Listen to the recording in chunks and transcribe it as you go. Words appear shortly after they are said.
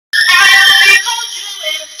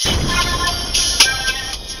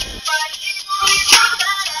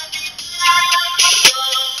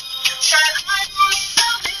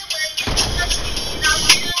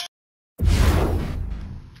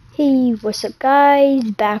What's up guys,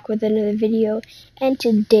 back with another video, and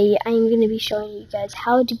today I'm going to be showing you guys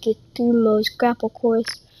how to get through most Grapple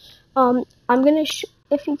course. I'm going to,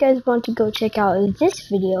 if you guys want to go check out this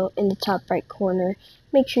video in the top right corner,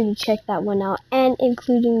 make sure to check that one out, and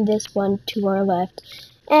including this one to our left.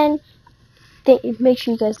 And make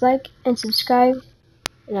sure you guys like and subscribe,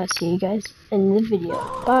 and I'll see you guys in the video.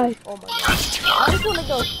 Bye. Oh my god. I just want to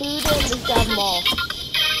go through them and just grab them all.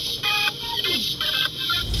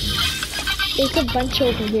 There's a bunch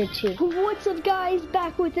over here too. What's up guys,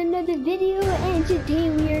 back with another video, and today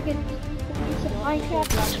we are going to be playing some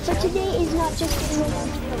Minecraft. But today is not just a video.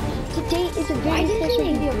 Today is a very special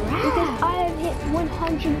video because I have hit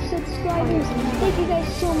 100 subscribers. Thank you guys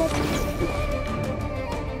so much.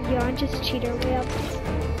 Yo, I just cheat our way up.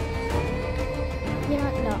 You know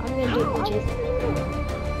what? No, I'm going to do it legit.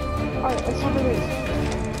 Alright, let's have a race.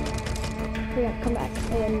 Yeah, come back, and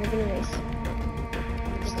then we're going to race.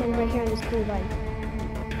 Stand right here on this blue line.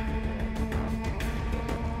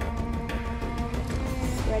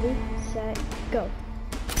 Ready, set, go.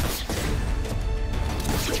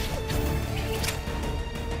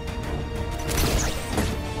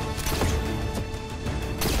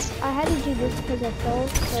 I had to do this because I fell,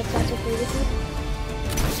 so if that's okay with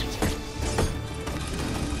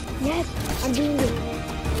you. Yes, I'm doing it.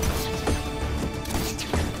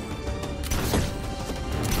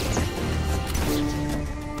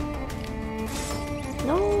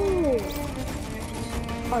 No!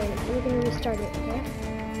 Alright, we're gonna restart it, okay?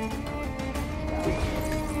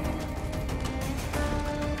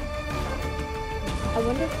 I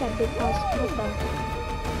wonder if that big house killed them.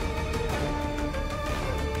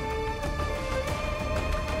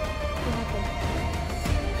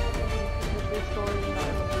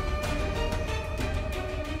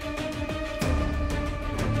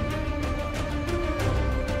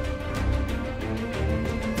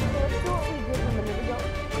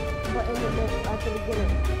 What happened? After we get it.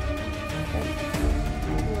 Okay.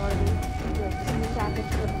 You know what I mean? Good. Attack it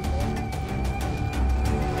for people.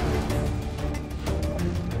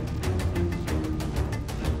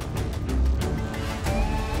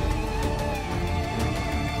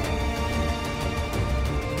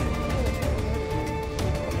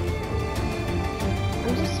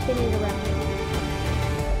 I'm just spinning around.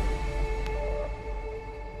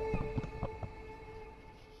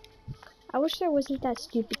 I wish there wasn't that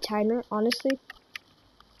stupid timer, honestly.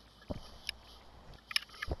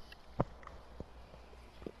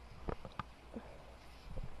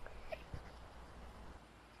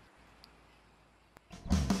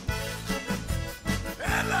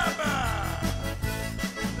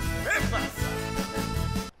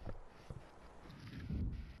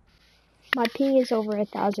 My ping is over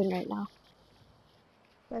 1,000 right now.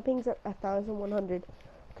 My ping's at 1,100.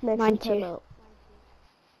 Connection Mine too. timeout.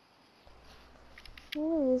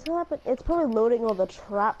 What is happening? It's probably loading all the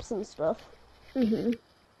traps and stuff. Mm-hmm.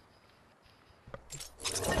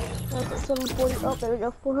 That's at 740. Oh, there we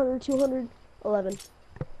go. 400, 200, 11.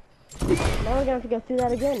 Now we're gonna have to go through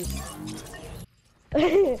that again.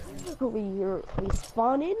 we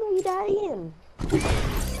spawn in, we die in.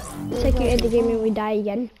 It's like you end the game and we die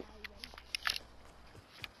again.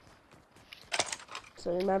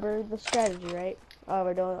 So remember the strategy, right? Oh,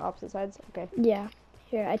 we're doing opposite sides? Okay. Yeah.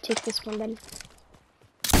 Here, I take this one then.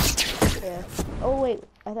 Yeah. Oh, wait.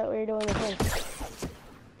 I thought we were doing the thing.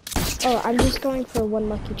 Oh, I'm just going for one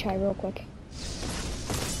lucky try real quick.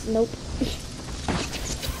 Nope.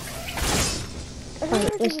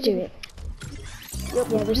 Alright, let's do it. Yep.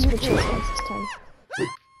 Yeah, we're switching sides this time.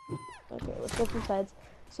 Okay, let's go from sides.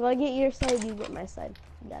 So if I get your side, you get my side.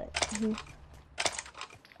 Got it. Mm-hmm.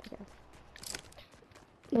 Okay.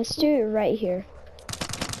 Let's do it right here.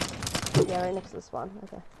 Yeah, right next to the spawn.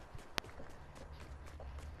 Okay.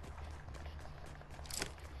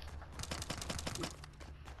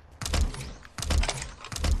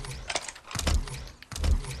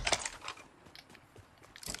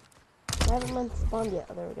 I haven't spawned yet.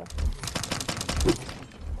 Oh, there we go.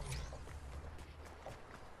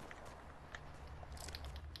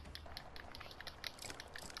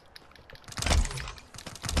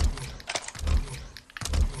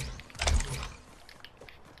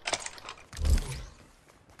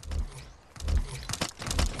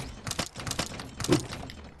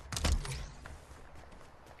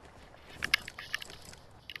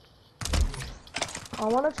 I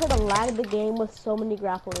want to try to lag the game with so many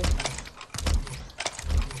grapplers.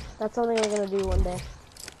 That's something we're gonna do one day.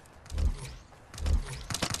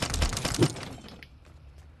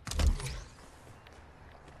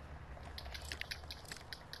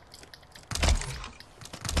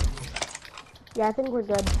 Yeah, I think we're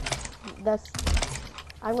good.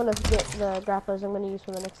 I'm gonna get the grapplers I'm gonna use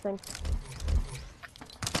for the next thing.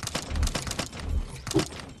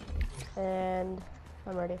 And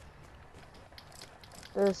I'm ready.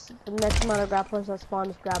 There's the next amount of grapplers that spawn,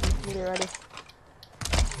 just grab them when you're ready.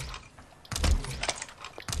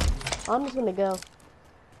 I'm just gonna go.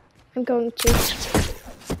 I'm going to.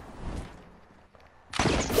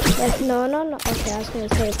 Like, no. Okay, I was gonna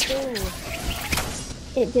say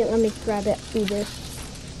it didn't let me grab it either.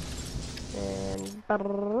 And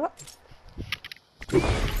one.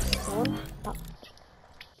 Pop.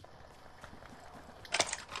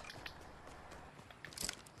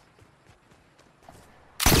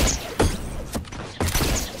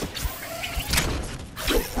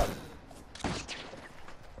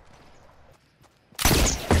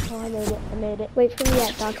 Oh, I made it. Wait for me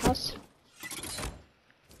at doghouse.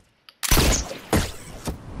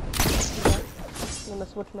 Okay. I'm gonna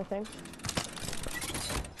switch my thing.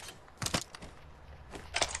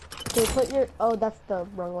 Okay, put your, oh, that's the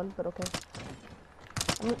wrong one, but okay.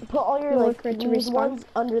 Put all your, like, used ones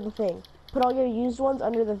under the thing. Put all your used ones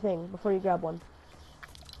under the thing before you grab one.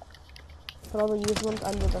 Put all the used ones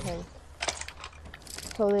under the thing.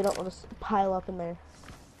 So they don't just pile up in there.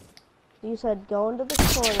 You said go into the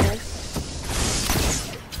corner.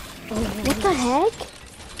 What the heck?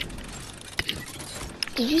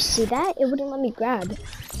 Did you see that? It wouldn't let me grab.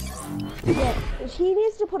 Yeah, he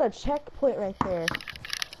needs to put a checkpoint right there.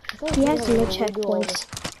 He has no checkpoints.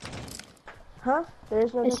 Huh?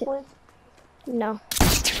 There's no checkpoints? No.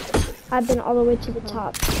 I've been all the way to the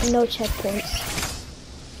top. No checkpoints.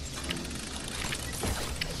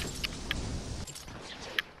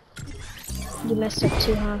 You messed up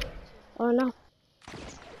too, huh? Oh no.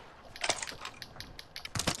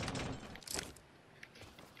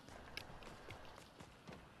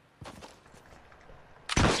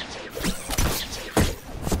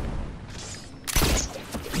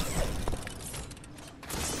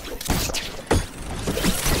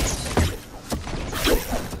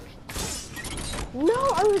 No,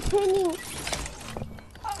 I was hanging.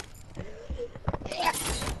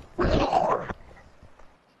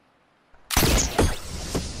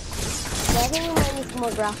 I think we might need some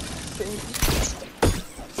more graphics.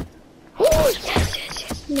 Oh,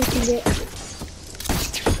 yes. Look at it.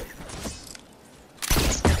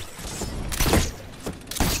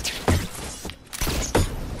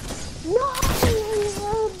 No!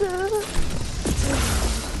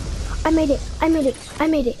 I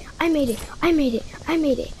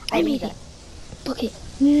made it. Okay.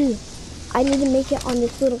 No. I need to make it on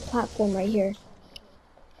this little platform right here.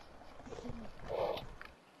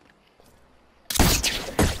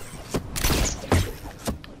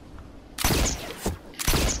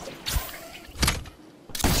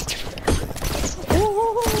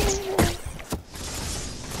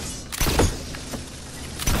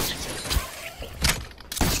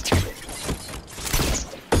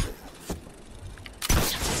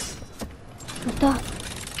 What the?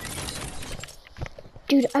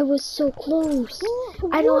 Dude, I was so close.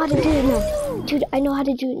 I know how to do it now. Dude, I know how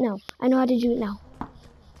to do it now.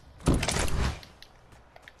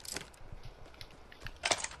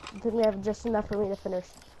 I think we have just enough for me to finish.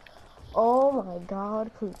 Oh my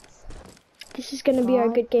god, please. This is gonna be our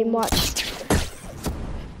good game, watch.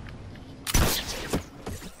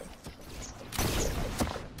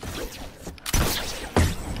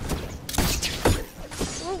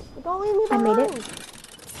 Don't leave me behind. I made it.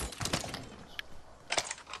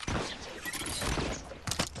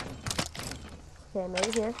 Okay, I made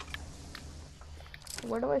it here.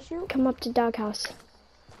 Where do I shoot? Come up to doghouse.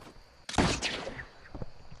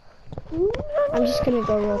 I'm just gonna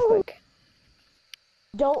go real quick.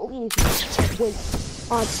 Don't leave. Wait.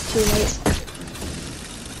 Oh, it's too late.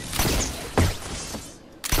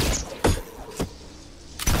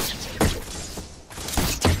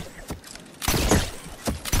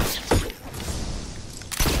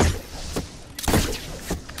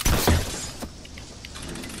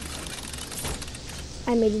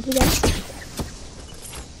 I made it again.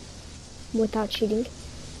 Without cheating.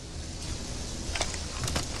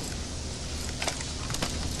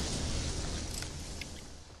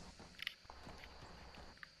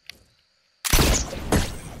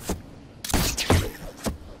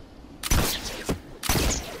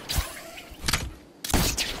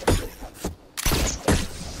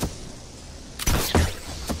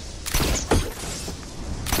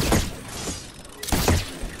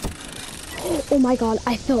 Oh my god,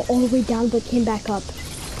 I fell all the way down but came back up.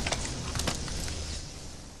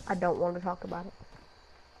 I don't want to talk about it.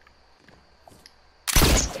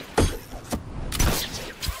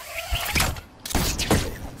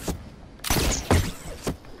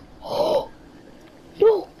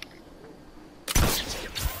 No!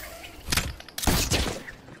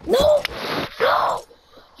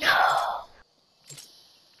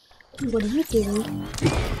 What are you doing?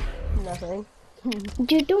 Nothing.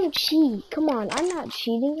 Dude, don't cheat. Come on, I'm not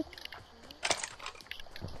cheating.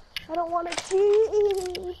 I don't want to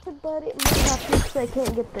cheat, but it might have to because I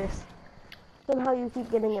can't get this. Somehow you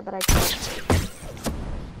keep getting it, but I can't.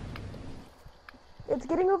 It's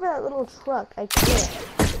getting over that little truck. I can't.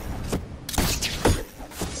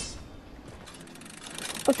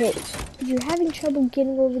 Okay, you're having trouble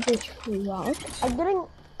getting over the truck? I'm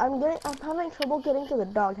having trouble getting to the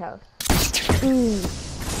doghouse.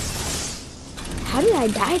 How did I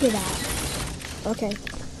die to that? Okay.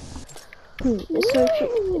 So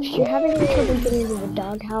if you're having trouble getting to the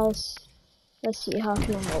doghouse, let's see, how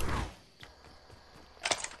can I help?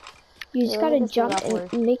 You just gotta jump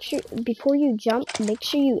and make sure, before you jump, make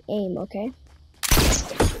sure you aim, okay?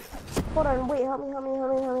 Hold on, wait, help me.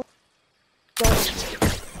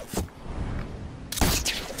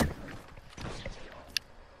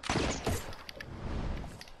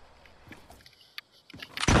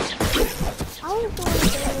 I was the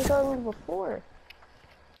one going before.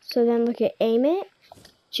 So then look at aim it,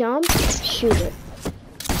 jump, shoot it.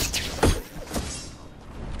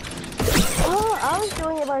 Oh, I was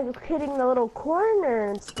doing it by hitting the little corner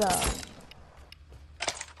and stuff.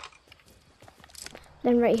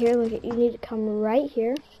 Then right here, look at, you need to come right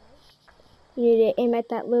here. You need to aim at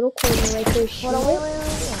that little corner right there, shoot it. Wait.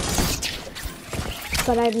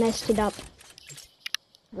 But I messed it up.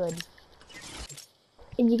 Good.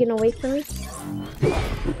 Are you gonna wait for me?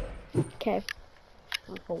 Okay.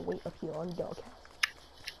 I'm gonna wait up here on the doghouse.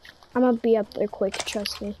 I'm gonna be up there quick,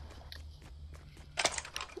 trust me.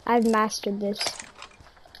 I've mastered this.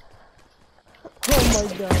 Oh my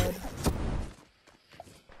god.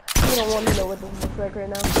 You don't want to know what this looks like right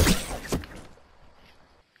now.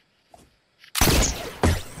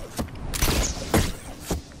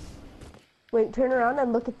 Wait, turn around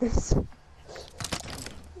and look at this.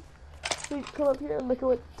 Wait, come up here and look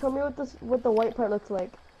at tell me what the white part looks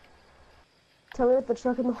like. Tell me what the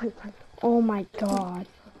truck and the white part. Oh my god.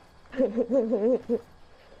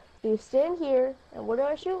 You stand here, and what do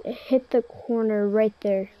I shoot? Hit the corner right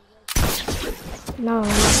there. No, not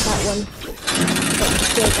that one. But you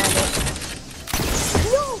still got it.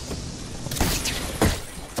 No!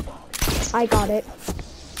 I got it.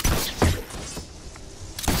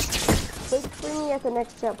 Wait for me at the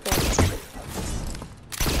next checkpoint.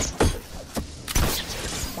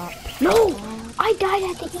 No! I died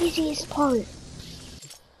at the easiest part.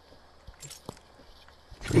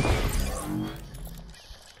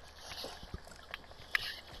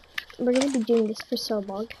 We're gonna be doing this for so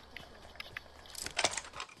long.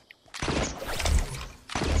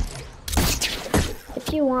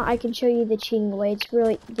 If you want, I can show you the cheating way. It's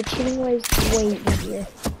really, the cheating way is way easier.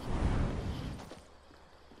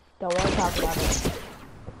 Don't want to talk about it.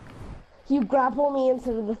 You grapple me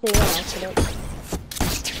instead of the thing on accident.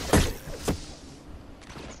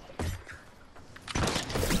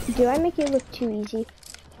 Do I make it look too easy?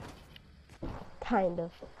 Kind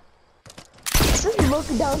of. Just look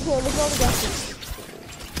down here, look at all the gases.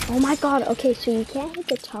 Oh my god, okay, so you can't hit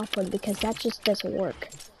the top one because that just doesn't work.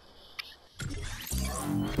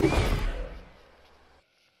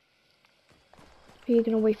 Are you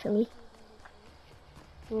gonna wait for me?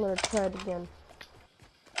 I'm gonna try it again.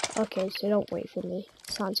 Okay, so don't wait for me.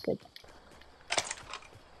 Sounds good.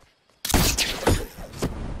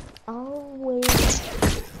 I'll wait.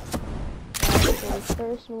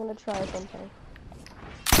 First, I'm gonna try something.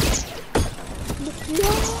 No!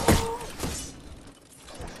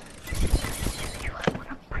 I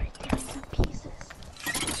wanna break it into pieces.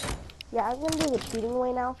 Yeah, I'm gonna do the cheating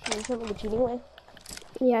way now. Can you show me the cheating way?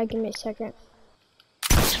 Yeah, give me a second.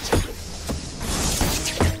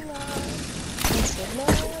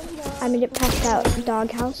 I made it past that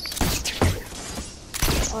doghouse.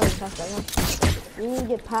 Oh, you passed that one. You need to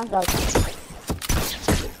get past that one.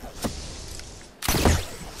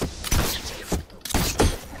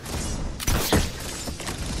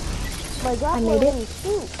 My God, I made it.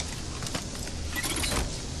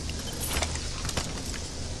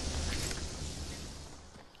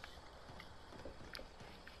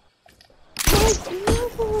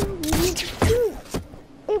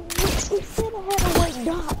 It said I had a white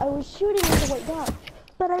dot. I was shooting with a white dot,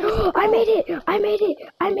 but I made it! I made it!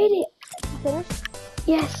 I made it! Finished?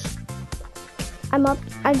 Yes. I'm up.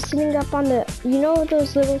 I'm sitting up on the. You know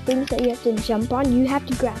those little things that you have to jump on? You have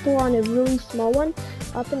to grapple on a really small one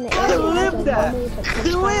up in the air. Clip that!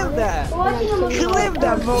 Clip that! Clip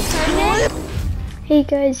that, folks! Hey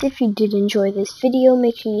guys, if you did enjoy this video,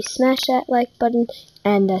 make sure you smash that like button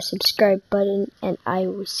and the subscribe button, and I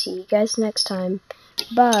will see you guys next time.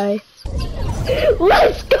 Bye.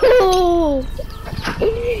 Let's go!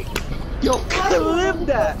 Yo, clip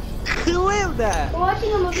that! Clip that! We're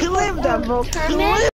watching a movie Clip called that, bro! Terminus.